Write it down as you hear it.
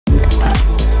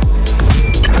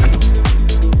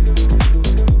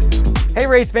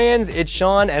race fans, it's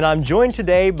Sean and I'm joined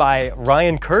today by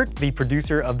Ryan Kurt, the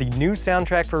producer of the new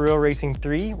soundtrack for Real Racing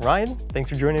 3. Ryan, thanks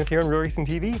for joining us here on Real Racing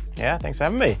TV. Yeah, thanks for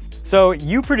having me. So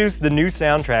you produced the new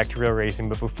soundtrack to Real Racing,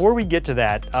 but before we get to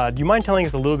that, do you mind telling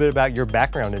us a little bit about your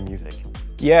background in music?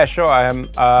 Yeah, sure. I am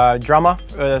a drummer.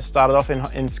 Started off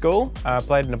in school,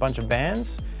 played in a bunch of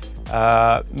bands,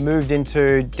 moved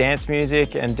into dance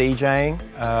music and DJing,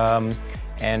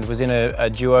 and was in a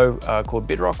duo called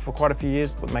Bidrock for quite a few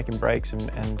years, making breaks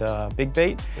and big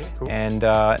beat. Yeah, cool. And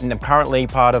I'm currently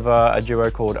part of a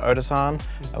duo called Odasan,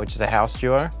 which is a house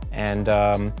duo. And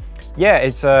yeah,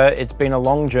 it's been a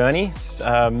long journey,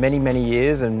 many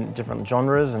years and different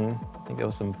genres, and I think there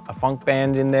was a funk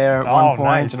band in there at one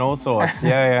point, nice. And all sorts.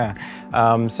 Yeah.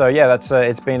 So yeah, that's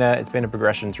it's been a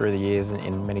progression through the years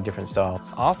in many different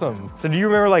styles. Awesome. So do you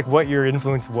remember like what your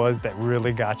influence was that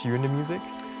really got you into music?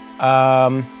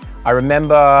 I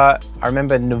remember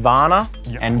Nirvana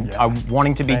and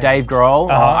wanting to be Dave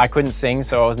Grohl. I couldn't sing,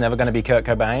 so I was never going to be Kurt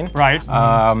Cobain. Right.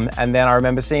 And then I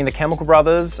remember seeing the Chemical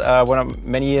Brothers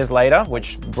many years later,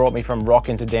 which brought me from rock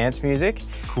into dance music.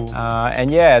 Cool.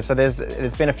 And yeah, so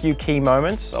there's been a few key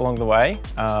moments along the way,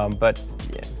 but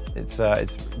yeah, it's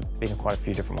been quite a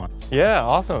few different ones. Yeah,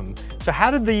 awesome. So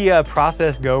how did the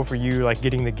process go for you, like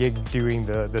getting the gig doing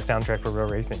the soundtrack for Real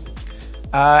Racing?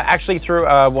 Actually through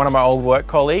one of my old work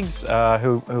colleagues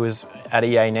who is at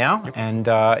EA now, and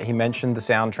he mentioned the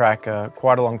soundtrack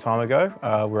quite a long time ago.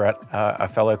 We're at a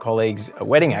fellow colleague's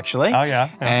wedding actually. Oh yeah.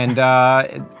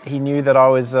 And he knew that I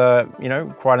was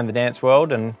quite in the dance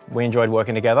world, and we enjoyed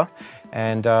working together.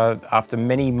 And after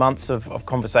many months of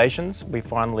conversations, we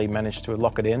finally managed to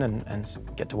lock it in and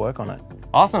get to work on it.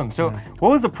 Awesome. So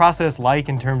what was the process like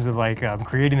in terms of like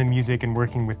creating the music and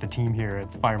working with the team here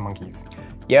at Fire Monkeys?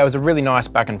 Yeah, it was a really nice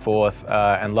back and forth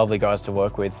and lovely guys to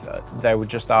work with. They would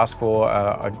just ask for,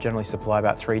 I generally supply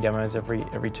about 3 demos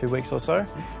every 2 weeks or so.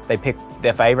 They pick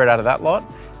their favorite out of that lot,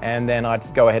 and then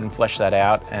I'd go ahead and flesh that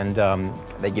out, and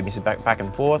they'd give me some back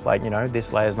and forth, like,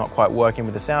 this layer's not quite working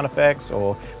with the sound effects,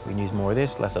 or we can use more of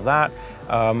this, less of that.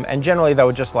 And generally they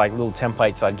were just like little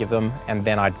templates I'd give them, and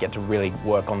then I'd get to really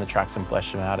work on the tracks and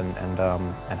flesh them out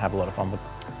and have a lot of fun with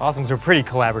them. Awesome, so a pretty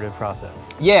collaborative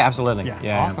process. Yeah, absolutely.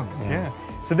 Yeah, awesome, yeah.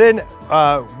 So then,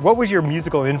 what was your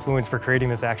musical influence for creating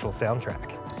this actual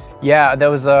soundtrack? Yeah, there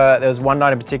was one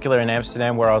night in particular in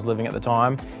Amsterdam where I was living at the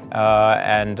time,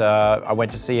 and I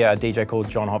went to see a DJ called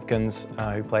John Hopkins,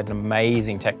 who played an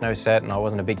amazing techno set, and I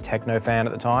wasn't a big techno fan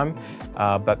at the time,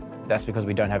 but that's because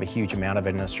we don't have a huge amount of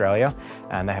it in Australia,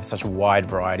 and they have such a wide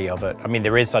variety of it. I mean,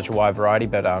 there is such a wide variety,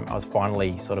 but I was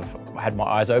finally sort of had my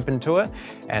eyes open to it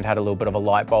and had a little bit of a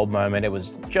light bulb moment. It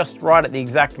was just right at the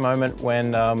exact moment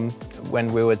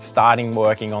when we were starting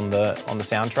working on the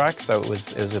soundtrack, so it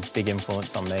was a big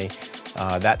influence on me.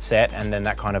 That set, and then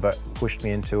that kind of pushed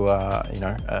me into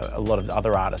a lot of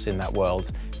other artists in that world,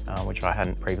 which I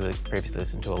hadn't previously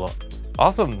listened to a lot.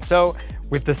 Awesome. So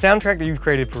with the soundtrack that you've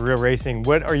created for Real Racing,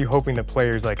 what are you hoping the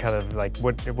players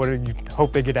what do you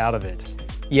hope they get out of it?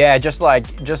 Yeah, just like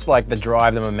the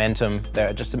drive, the momentum,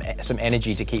 just some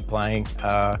energy to keep playing.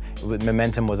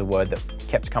 Momentum was a word that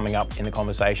kept coming up in the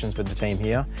conversations with the team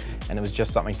here, and it was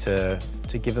just something to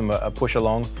give them a push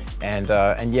along, and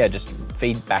yeah, just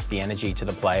feed back the energy to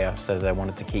the player so that they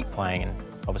wanted to keep playing and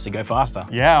obviously go faster.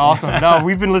 Yeah, awesome. No,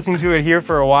 we've been listening to it here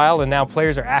for a while, and now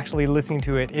players are actually listening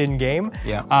to it in game.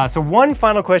 Yeah. So one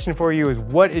final question for you is,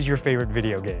 what is your favorite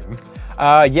video game?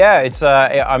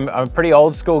 Yeah, I'm a pretty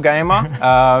old school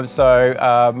gamer.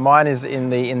 So mine is in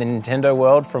the Nintendo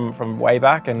world from way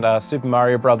back, and Super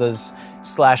Mario Brothers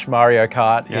 / Mario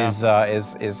Kart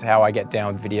is how I get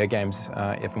down with video games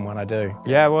if and when I do.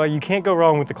 Yeah, well, you can't go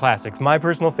wrong with the classics. My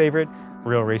personal favorite,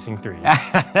 Real Racing 3.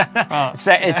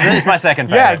 It's my second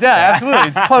favorite. Yeah, absolutely.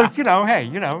 It's close, hey,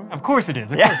 of course it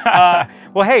is, of course.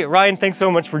 Well, hey, Ryan, thanks so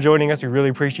much for joining us. We really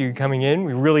appreciate you coming in.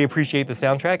 We really appreciate the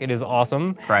soundtrack. It is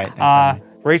awesome. Great, thanks.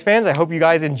 Race fans, I hope you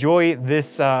guys enjoy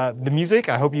this, the music.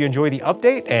 I hope you enjoy the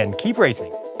update, and keep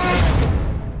racing.